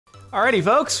Alrighty,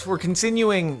 folks, we're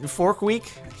continuing Fork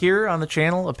Week here on the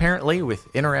channel, apparently, with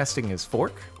Interesting as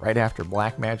Fork, right after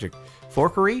Black Magic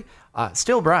Forkery.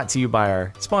 Still brought to you by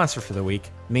our sponsor for the week,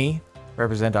 me,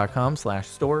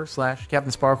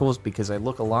 represent.com/store/Captain Sparkles, because I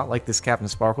look a lot like this Captain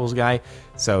Sparkles guy,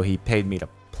 so he paid me to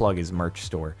plug his merch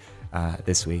store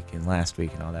this week and last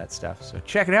week and all that stuff. So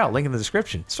check it out, link in the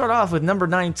description. Start off with number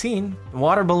 19,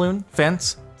 water balloon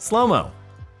fence slow-mo.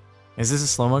 Is this a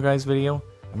slow-mo guys video?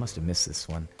 I must have missed this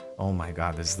one. Oh my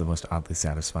god, this is the most oddly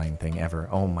satisfying thing ever.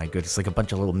 Oh my goodness, like a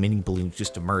bunch of little mini balloons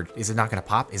just emerged. Is it not gonna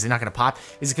pop? Is it not gonna pop?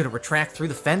 Is it gonna retract through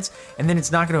the fence and then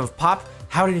it's not gonna pop?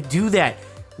 How did it do that?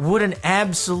 What an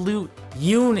absolute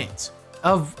unit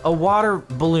of a water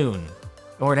balloon,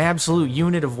 or an absolute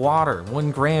unit of water,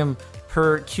 1 gram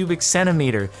per cubic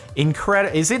centimeter.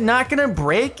 Incredible. Is it not gonna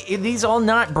break? These all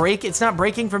not break? It's not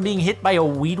breaking from being hit by a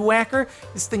weed whacker?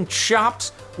 This thing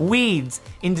chops weeds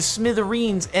into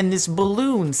smithereens and this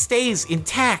balloon stays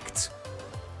intact.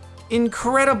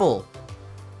 Incredible.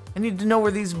 I need to know where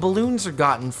these balloons are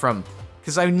gotten from,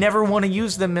 because I never want to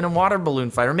use them in a water balloon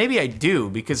fight. Or maybe I do,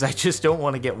 because I just don't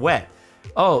want to get wet.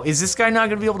 Oh, is this guy not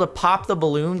gonna be able to pop the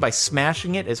balloon by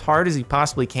smashing it as hard as he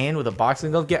possibly can with a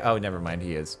boxing glove? Oh, never mind,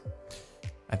 he is.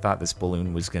 I thought this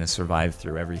balloon was gonna survive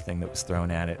through everything that was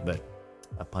thrown at it, but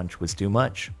a punch was too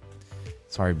much.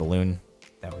 Sorry, balloon.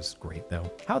 That was great, though.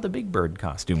 How the Big Bird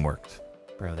costume worked.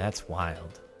 Bro, that's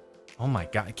wild. Oh my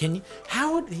god,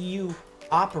 how do you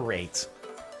operate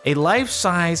a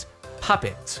life-size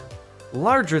puppet,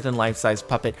 larger than life-size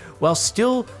puppet, while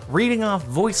still reading off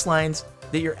voice lines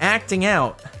that you're acting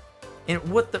out? And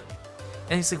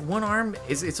it's like one arm,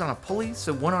 it's on a pulley,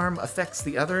 so one arm affects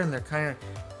the other, and they're kind of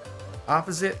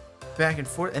opposite, back and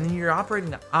forth, and then you're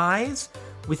operating the eyes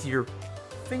with your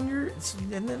fingers,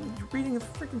 and then you're reading the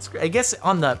freaking script. I guess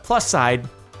on the plus side,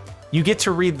 you get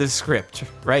to read the script,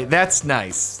 right? That's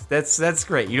nice. That's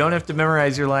great. You don't have to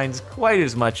memorize your lines quite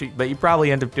as much, but you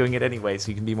probably end up doing it anyway, so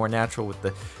you can be more natural with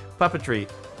the puppetry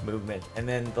movement. And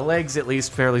then the legs, at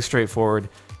least, fairly straightforward.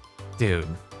 Dude,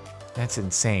 that's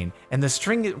insane. And the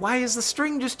string, why is the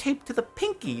string just taped to the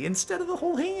pinky instead of the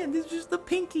whole hand? It's just the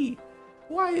pinky.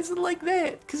 Why is it like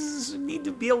that? Because you need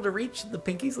to be able to reach the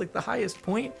pinky's like the highest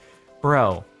point.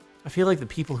 Bro, I feel like the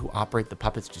people who operate the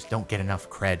puppets just don't get enough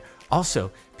cred. Also,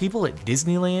 people at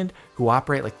Disneyland who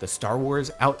operate like the Star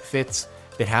Wars outfits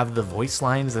that have the voice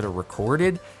lines that are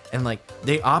recorded, and like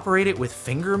they operate it with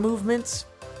finger movements.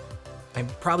 I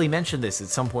probably mentioned this at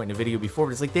some point in a video before,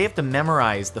 but it's like they have to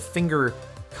memorize the finger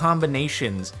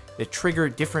combinations that trigger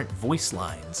different voice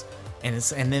lines. And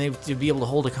then they have to be able to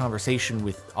hold a conversation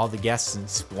with all the guests, and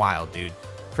it's wild, dude.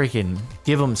 Freaking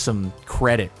give them some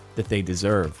credit that they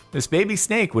deserve. This baby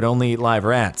snake would only eat live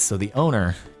rats, so the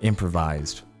owner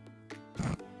improvised.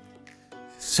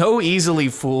 So easily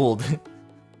fooled.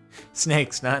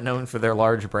 Snakes, not known for their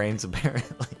large brains,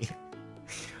 apparently.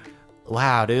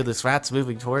 Wow, dude, this rat's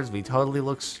moving towards me. Totally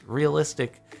looks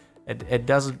realistic. It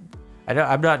doesn't...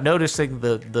 I'm not noticing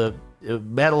the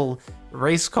metal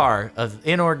race car of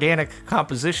inorganic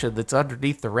composition that's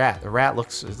underneath the rat. The rat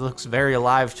looks very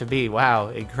alive to me. Wow,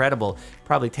 incredible.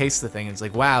 Probably taste the thing. It's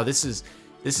like, wow, this is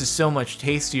so much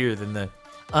tastier than the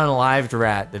unalived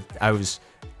rat that I was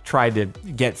trying to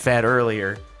get fed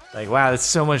earlier. Like, wow, that's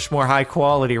so much more high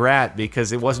quality rat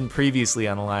because it wasn't previously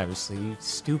unalived. So you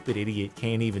stupid idiot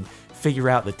can't even figure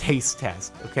out the taste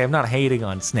test. Okay, I'm not hating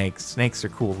on snakes. Snakes are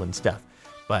cool and stuff,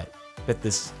 but bet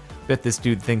this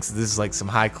dude thinks this is like some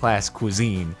high-class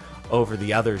cuisine over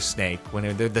the other snake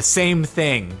when they're the same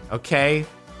thing, okay?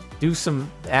 Do some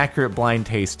accurate blind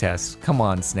taste tests. Come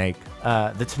on, snake.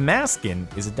 The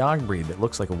Tamaskin is a dog breed that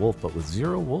looks like a wolf but with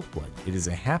 0 wolf blood. It is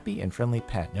a happy and friendly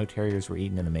pet. No terriers were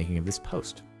eaten in the making of this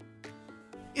post.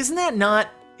 Isn't that not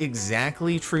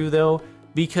exactly true, though?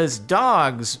 Because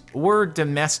dogs were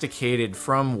domesticated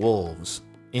from wolves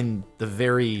in the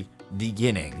very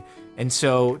beginning. And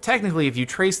so, technically, if you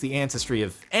trace the ancestry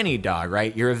of any dog,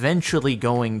 right, you're eventually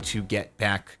going to get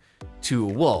back to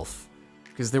a wolf.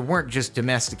 Because there weren't just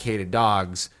domesticated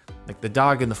dogs. Like the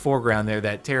dog in the foreground there,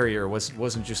 that terrier,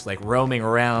 wasn't just like roaming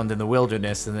around in the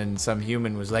wilderness and then some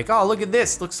human was like, oh, look at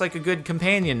this, looks like a good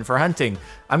companion for hunting.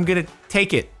 I'm gonna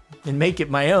take it and make it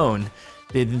my own.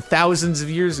 Thousands of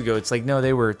years ago, it's like, no,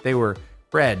 they were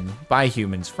bred by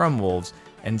humans from wolves.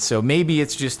 And so maybe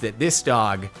it's just that this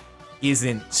dog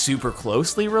isn't super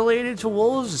closely related to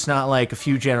wolves. It's not like a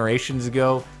few generations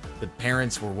ago the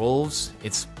parents were wolves.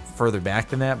 It's further back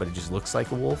than that, but it just looks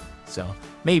like a wolf. So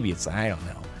maybe it's, I don't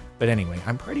know. But anyway,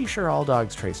 I'm pretty sure all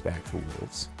dogs trace back to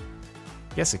wolves.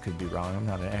 Guess it could be wrong. I'm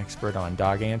not an expert on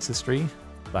dog ancestry,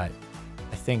 but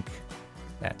I think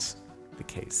that's the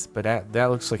case. But that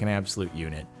looks like an absolute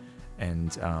unit.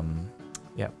 And,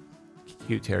 yeah,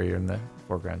 cute terrier in the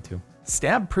foreground, too.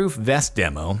 Stab-proof vest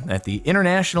demo at the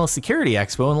International Security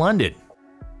Expo in London.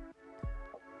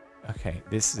 Okay,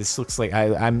 this looks like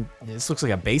this looks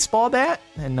like a baseball bat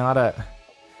and not a.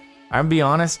 I'm gonna be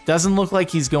honest, doesn't look like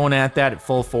he's going at that at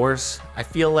full force. I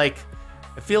feel like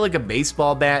a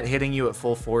baseball bat hitting you at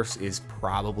full force is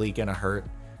probably gonna hurt,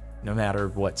 no matter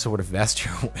what sort of vest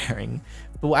you're wearing.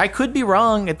 But I could be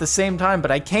wrong at the same time.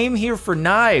 But I came here for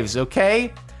knives,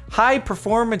 okay? High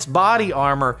performance body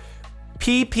armor,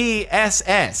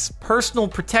 PPSS, personal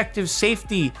protective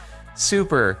safety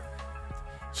super.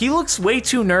 He looks way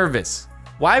too nervous.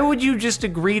 Why would you just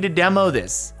agree to demo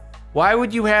this? Why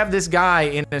would you have this guy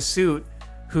in a suit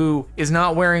who is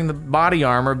not wearing the body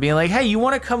armor being like, hey, you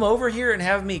want to come over here and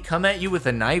have me come at you with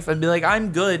a knife? I'd be like,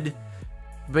 I'm good,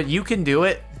 but you can do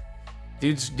it.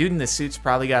 Dude in the suit's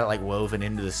probably got it like woven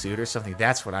into the suit or something.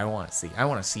 That's what I want to see. I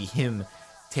want to see him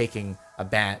taking a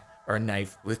bat or a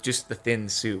knife with just the thin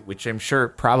suit, which I'm sure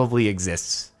probably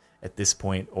exists at this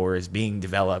point or is being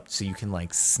developed, so you can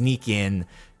like sneak in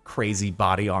crazy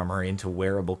body armor into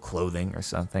wearable clothing or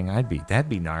something. That'd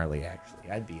be gnarly, actually.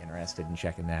 I'd be interested in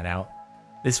checking that out.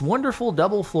 This wonderful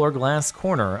double floor glass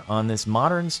corner on this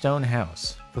modern stone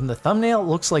house. From the thumbnail, it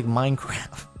looks like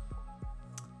Minecraft.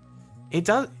 It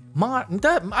does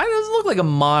look like a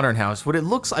modern house. What it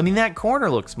looks, I mean, that corner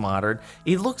looks modern.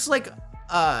 It looks like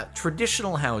a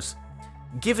traditional house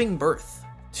giving birth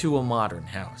to a modern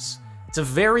house. It's a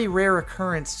very rare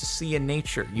occurrence to see in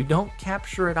nature. You don't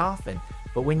capture it often,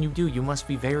 but when you do, you must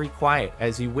be very quiet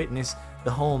as you witness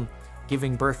the home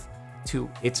giving birth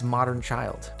to its modern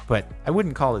child. But I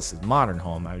wouldn't call this a modern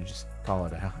home. I would just call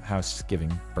it a house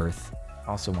giving birth.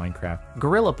 Also Minecraft.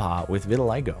 Gorilla Paw with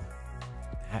vitiligo.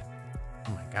 That,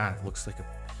 oh my God, it looks like a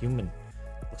human.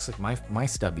 It looks like my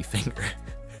stubby finger.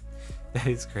 That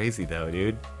is crazy though,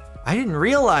 dude. I didn't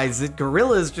realize that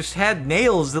gorillas just had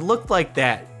nails that looked like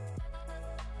that.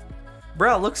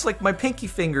 Bro, it looks like my pinky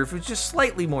finger if it's just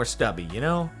slightly more stubby, you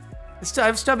know? I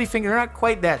have stubby finger, they're not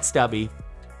quite that stubby.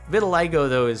 Vitiligo,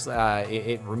 though, is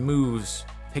it removes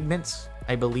pigments,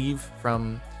 I believe,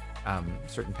 from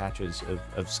certain patches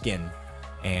of skin.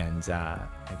 And I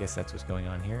guess that's what's going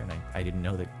on here. And I didn't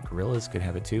know that gorillas could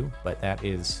have it too, but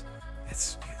that's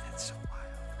so wild.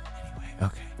 Anyway,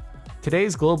 okay.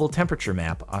 Today's global temperature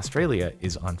map, Australia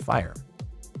is on fire.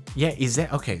 Yeah, is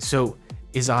that, okay, so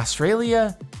is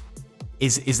Australia...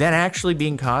 Is that actually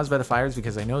being caused by the fires?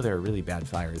 Because I know there are really bad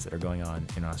fires that are going on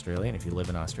in Australia, and if you live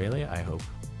in Australia, I hope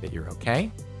that you're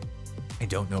okay. I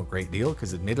don't know a great deal,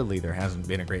 because admittedly there hasn't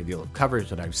been a great deal of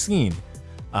coverage that I've seen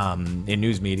in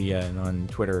news media and on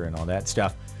Twitter and all that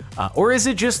stuff. Or is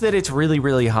it just that it's really,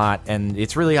 really hot, and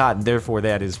therefore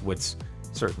that is what's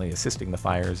certainly assisting the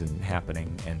fires and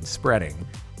happening and spreading.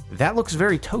 That looks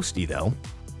very toasty, though.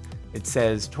 It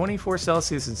says 24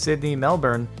 Celsius in Sydney,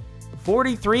 Melbourne,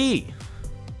 43.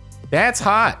 That's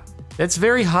hot. That's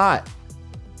very hot.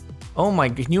 Oh my,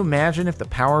 can you imagine if the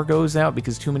power goes out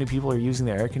because too many people are using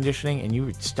their air conditioning and you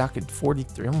were stuck at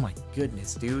 43? Oh my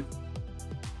goodness, dude.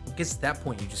 I guess at that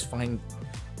point you just find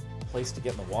a place to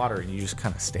get in the water and you just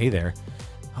kind of stay there.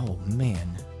 Oh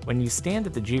man. When you stand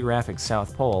at the geographic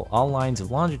South Pole, all lines of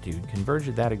longitude converge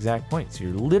at that exact point. So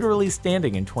you're literally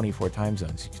standing in 24 time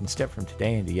zones. You can step from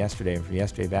today into yesterday and from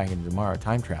yesterday back into tomorrow,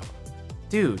 time travel.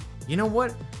 Dude, you know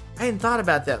what? I hadn't thought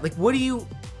about that. Like,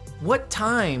 what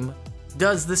time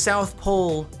does the South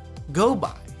Pole go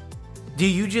by? Do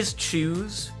you just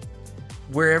choose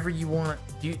wherever you want?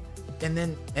 And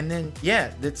then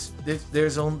yeah, there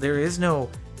is no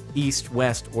east,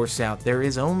 west, or south. There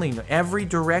is only, every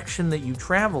direction that you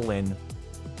travel in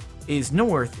is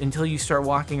north until you start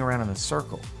walking around in a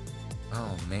circle.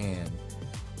 Oh man.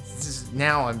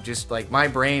 Now I'm just like, my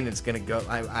brain is gonna go.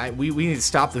 We need to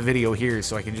stop the video here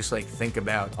so I can just like think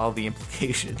about all the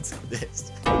implications of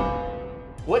this.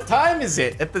 What time is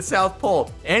it at the South Pole?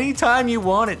 Anytime you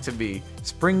want it to be.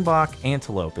 Springbok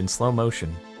antelope in slow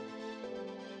motion.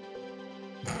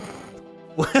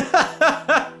 What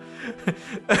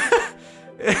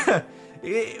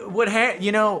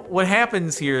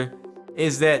happens here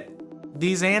is that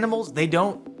these animals, they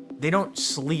don't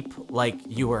sleep like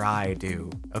you or I do,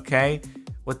 okay?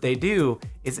 What they do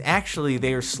is actually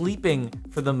they are sleeping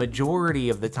for the majority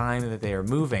of the time that they are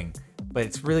moving, but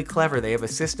it's really clever. They have a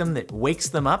system that wakes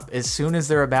them up as soon as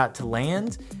they're about to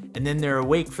land, and then they're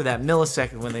awake for that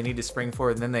millisecond when they need to spring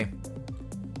forward, and then they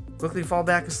quickly fall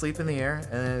back asleep in the air,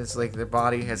 and then it's like their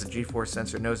body has a G-force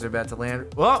sensor, knows they're about to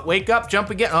land. Well, wake up,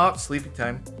 jump again. Oh, sleeping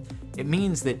time. It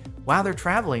means that while they're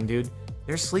traveling, dude,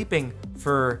 they're sleeping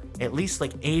for at least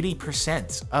like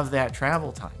 80% of that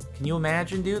travel time. Can you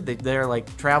imagine, dude? They're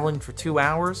like traveling for 2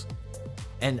 hours,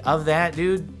 and of that,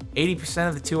 dude, 80%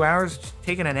 of the 2 hours just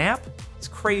taking a nap? It's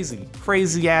crazy.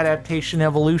 Crazy adaptation,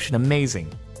 evolution, amazing.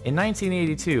 In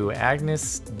 1982,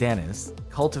 Agnes Dennis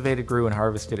cultivated, grew, and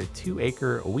harvested a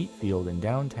 2-acre wheat field in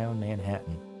downtown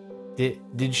Manhattan.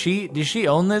 Did she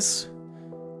own this?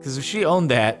 Because if she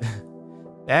owned that,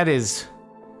 that is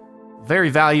a very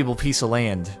valuable piece of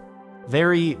land.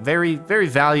 Very, very, very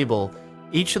valuable.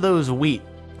 Each of those wheat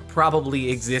probably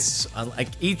exists on like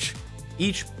each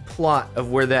plot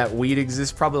of where that wheat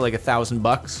exists, probably like $1,000.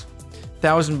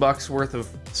 $1,000 worth of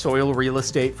soil real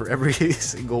estate for every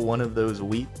single one of those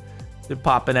wheat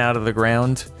popping out of the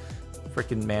ground.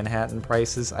 Freaking Manhattan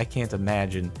prices. I can't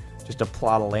imagine just a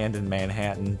plot of land in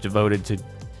Manhattan devoted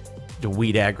to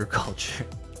wheat agriculture.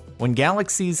 When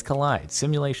galaxies collide,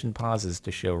 simulation pauses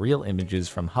to show real images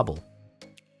from Hubble.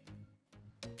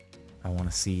 I want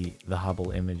to see the Hubble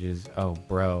images. Oh,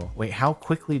 bro. Wait, how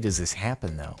quickly does this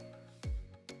happen, though?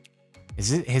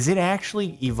 Has it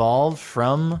actually evolved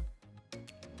from...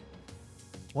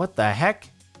 What the heck?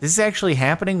 This is actually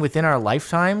happening within our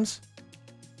lifetimes?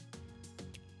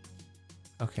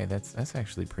 Okay, that's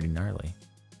actually pretty gnarly.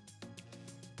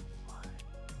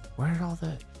 Where did all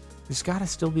the... There's gotta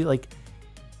still be, like...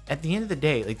 At the end of the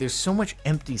day, like, there's so much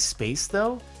empty space,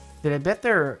 though, that I bet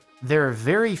there are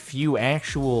very few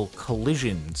actual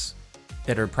collisions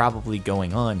that are probably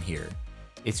going on here.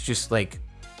 It's just, like,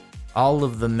 all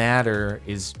of the matter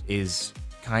is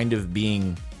kind of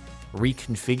being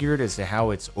reconfigured as to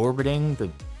how it's orbiting the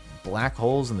black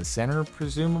holes in the center,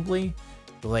 presumably.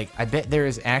 But, like, I bet there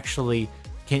is actually...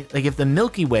 like, if the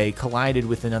Milky Way collided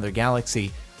with another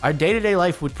galaxy, our day-to-day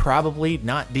life would probably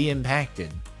not be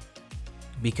impacted.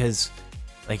 Because,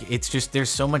 like, it's just, there's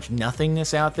so much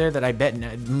nothingness out there that I bet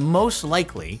most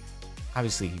likely,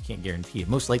 obviously you can't guarantee it,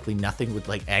 most likely nothing would,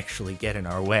 like, actually get in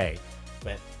our way.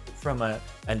 But from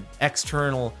an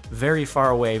external, very far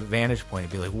away vantage point,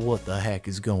 it'd be like, what the heck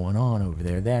is going on over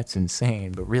there? That's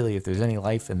insane. But really, if there's any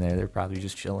life in there, they're probably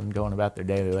just chilling, going about their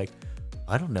day. They're like,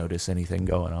 I don't notice anything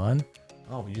going on.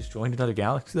 Oh, we just joined another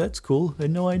galaxy? That's cool. I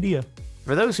had no idea.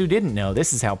 For those who didn't know,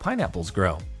 this is how pineapples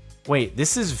grow. Wait,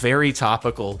 this is very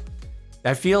topical.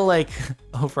 I feel like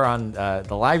over on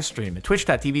the live stream at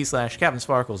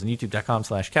twitch.tv/CaptainSparkles and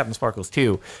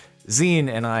youtube.com/CaptainSparkles2, Zine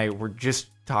and I were just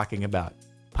talking about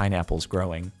pineapples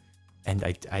growing. And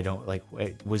I don't, like,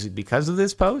 wait, was it because of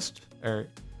this post? But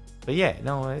yeah,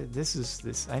 no, I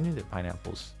knew that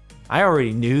pineapples... I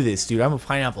already knew this, dude. I'm a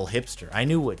pineapple hipster. I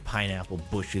knew what pineapple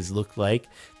bushes look like,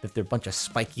 that they're a bunch of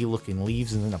spiky looking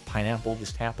leaves and then a pineapple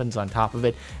just happens on top of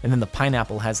it. And then the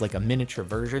pineapple has like a miniature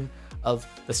version of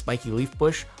the spiky leaf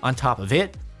bush on top of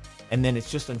it. And then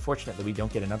it's just unfortunate that we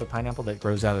don't get another pineapple that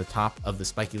grows out of the top of the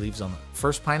spiky leaves on the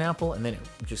first pineapple and then it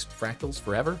just fractals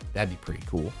forever. That'd be pretty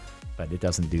cool, but it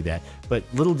doesn't do that. But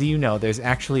little do you know, there's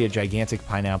actually a gigantic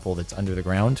pineapple that's under the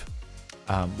ground.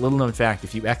 Little known fact,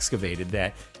 if you excavated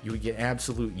that, you would get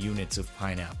absolute units of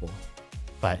pineapple.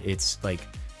 But it's like,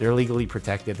 they're legally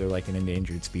protected. They're like an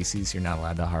endangered species. You're not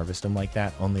allowed to harvest them like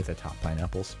that. Only the top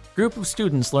pineapples. Group of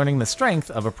students learning the strength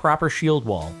of a proper shield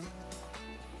wall.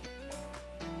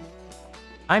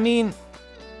 I mean,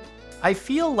 I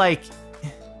feel like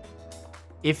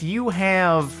if you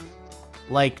have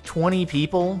like 20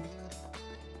 people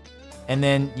and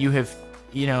then you have,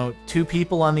 you know, 2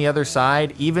 people on the other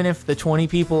side, even if the 20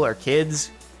 people are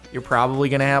kids, you're probably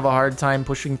going to have a hard time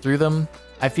pushing through them.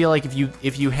 I feel like if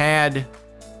you had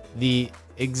the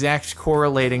exact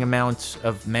correlating amount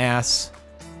of mass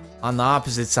on the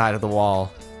opposite side of the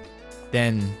wall,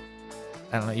 then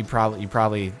I don't know, you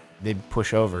probably they'd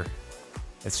push over.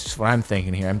 That's just what I'm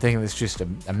thinking here. I'm thinking it's just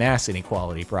a mass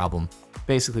inequality problem.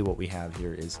 Basically what we have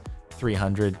here is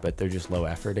 300, but they're just low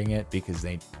efforting it because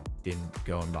they didn't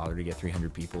go and bother to get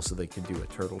 300 people so they could do a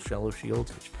turtle shell of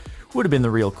shields, which would have been the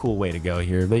real cool way to go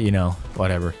here, but you know,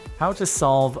 whatever. How to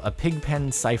solve a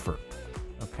pigpen cipher.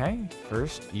 Okay,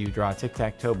 first you draw a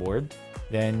tic-tac-toe board,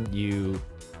 then you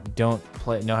don't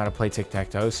know how to play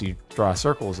tic-tac-toe, so you draw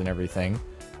circles and everything,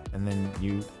 and then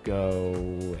you go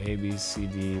A, B, C,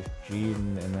 D, G,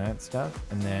 and that stuff,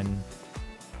 and then,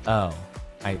 oh,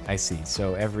 I see.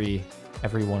 So every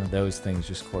one of those things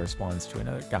just corresponds to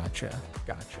another. Gotcha.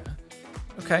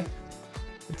 Okay,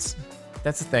 that's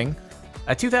a thing.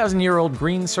 A 2,000-year-old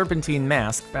green serpentine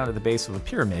mask found at the base of a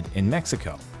pyramid in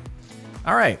Mexico.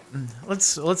 All right,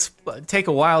 let's take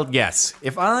a wild guess.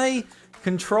 If I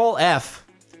Control F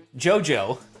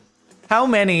JoJo, how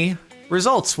many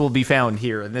results will be found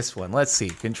here in this one? Let's see.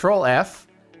 Control F.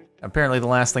 Apparently the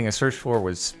last thing I searched for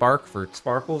was Spark for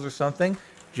sparkles or something.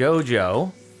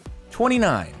 JoJo.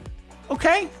 29.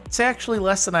 Okay, it's actually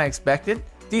less than I expected.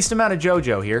 Decent amount of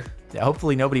JoJo here.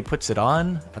 Hopefully nobody puts it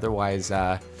on. Otherwise,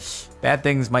 bad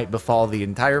things might befall the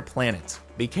entire planet.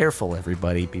 Be careful,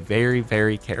 everybody. Be very,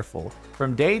 very careful.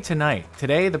 From day to night,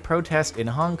 today the protest in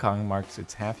Hong Kong marks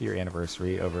its half-year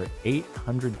anniversary. Over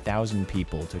 800,000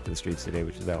 people took to the streets today,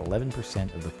 which is about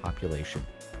 11% of the population.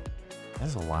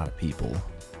 That's a lot of people.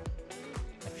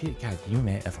 I feel, God, can you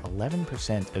imagine if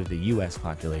 11% of the U.S.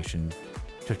 population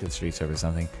took to the streets over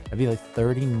something? That'd be like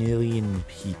 30 million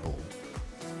people.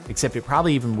 Except it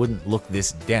probably even wouldn't look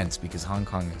this dense because Hong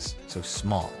Kong is so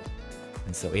small.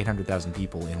 And so 800,000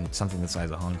 people in something the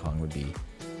size of Hong Kong would be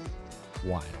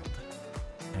wild.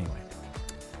 Anyway,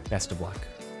 best of luck,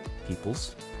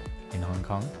 peoples in Hong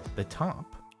Kong. The top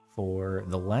for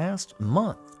the last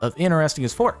month of Interesting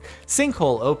as Fork.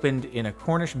 Sinkhole opened in a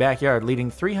Cornish backyard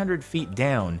leading 300 feet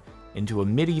down into a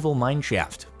medieval mine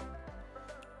shaft.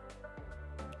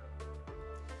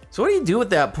 So what do you do at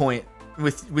that point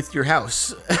with your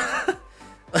house?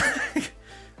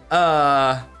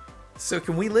 So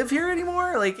can we live here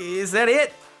anymore? Like, is that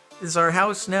it? Is our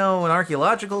house now an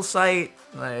archaeological site?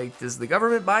 Like, does the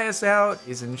government buy us out?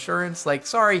 Is insurance like,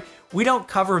 sorry, we don't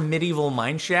cover medieval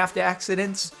mineshaft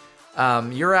accidents.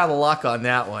 You're out of luck on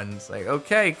that one. It's like,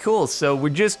 okay, cool. So we're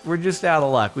just out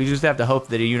of luck. We just have to hope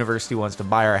that a university wants to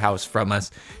buy our house from us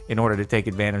in order to take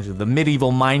advantage of the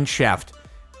medieval mineshaft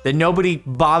that nobody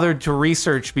bothered to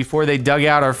research before they dug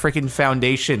out our freaking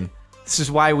foundation. This is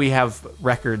why we have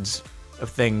records of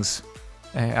things.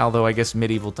 Although I guess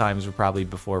medieval times were probably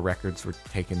before records were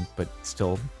taken, but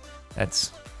still,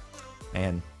 that's,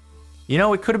 man. You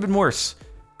know, it could have been worse.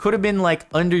 Could have been like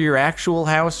under your actual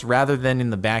house rather than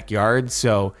in the backyard.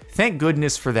 So thank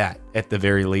goodness for that, at the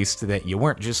very least, that you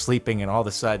weren't just sleeping and all of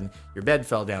a sudden your bed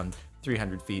fell down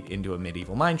 300 feet into a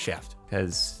medieval mine shaft.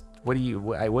 Because what do you,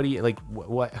 like,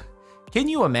 what? Can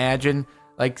you imagine,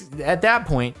 like, at that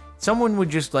point, someone would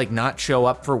just like not show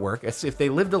up for work. If they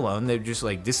lived alone, they'd just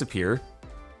like disappear.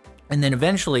 And then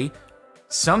eventually,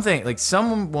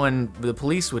 the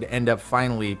police would end up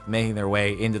finally making their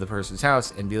way into the person's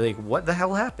house and be like, what the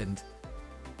hell happened?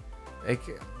 Like,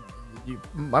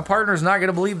 my partner's not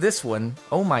gonna believe this one.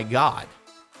 Oh my God.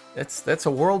 That's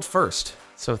a world first.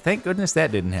 So thank goodness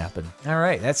that didn't happen. All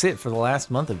right, that's it for the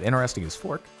last month of Interesting as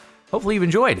Fork. Hopefully you've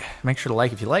enjoyed. Make sure to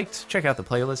like if you liked. Check out the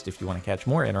playlist if you want to catch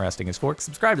more Interesting as Fork.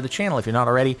 Subscribe to the channel if you're not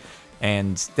already.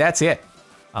 And that's it.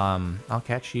 I'll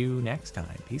catch you next time.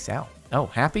 Peace out. Oh,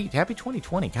 happy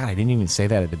 2020. God, I didn't even say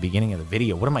that at the beginning of the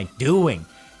video. What am I doing?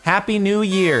 Happy New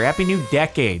Year. Happy New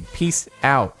Decade. Peace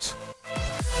out.